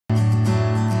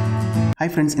Hi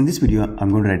friends, in this video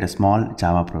I'm going to write a small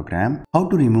Java program how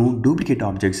to remove duplicate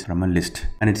objects from a list,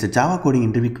 and it's a Java coding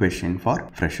interview question for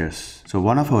freshers. So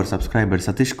one of our subscribers,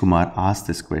 Satish Kumar, asked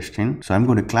this question, so I'm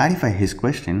going to clarify his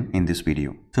question in this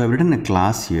video. So I've written a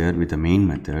class here with a main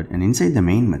method, and inside the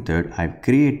main method I've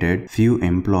created few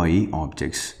employee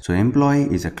objects. So employee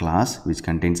is a class which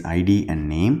contains ID and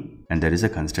name, and there is a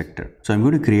constructor. So I'm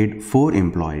going to create 4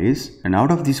 employees, and out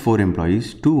of these 4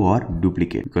 employees, 2 are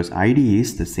duplicate because ID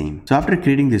is the same. So after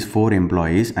creating these 4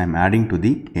 employees, I'm adding to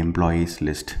the employees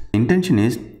list. The intention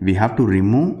is we have to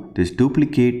remove this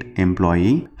duplicate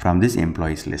employee from this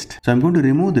employees list. So I'm going to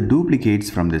remove the duplicates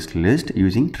from this list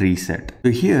using tree set.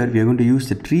 So here we are going to use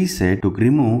the tree set to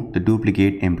remove the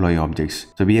duplicate employee objects.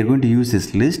 So we are going to use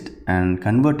this list and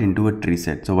convert into a tree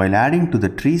set. So while adding to the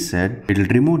tree set, it will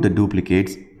remove the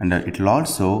duplicates, and it will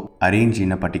also arrange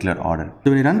in a particular order.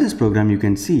 So when you run this program, you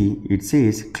can see it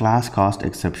says class cost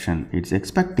exception. It's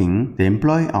expecting the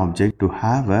employee object to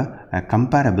have a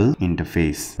comparable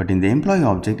interface, but in the employee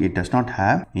object it does not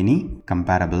have any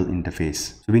comparable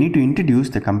interface. So we need to introduce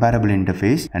the comparable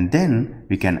interface, and then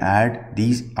we can add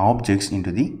these objects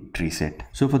into the tree set.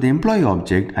 So for the employee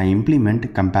object, I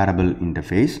implement comparable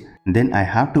interface. Then I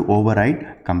have to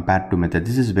override compare to method.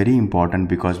 This is very important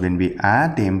because when we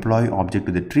add the employee object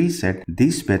to the tree set,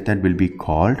 this method will be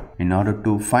called in order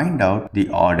to find out the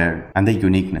order and the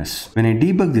uniqueness. When I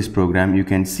debug this program, you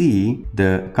can see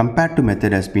the compare to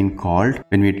method has been called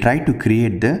when we try to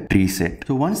create the tree set.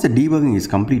 So once the debugging is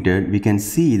completed, we can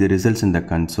see the results in the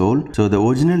console. So the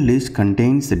original list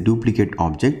contains the duplicate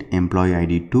object employee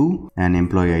ID 2 and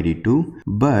employee ID 2,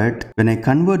 but when I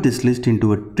convert this list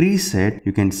into a tree set,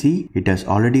 you can see it has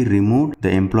already removed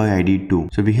the employee ID 2.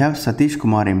 So we have Satish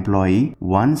Kumar employee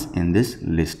once in this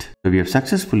list. So we have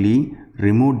successfully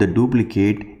removed the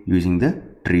duplicate using the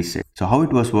tree set. So how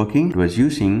it was working? It was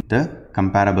using the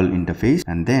comparable interface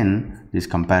and then this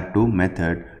compare to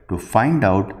method to find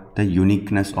out the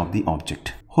uniqueness of the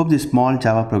object. Hope this small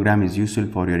Java program is useful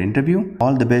for your interview.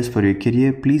 All the best for your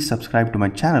career. Please subscribe to my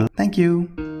channel. Thank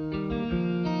you.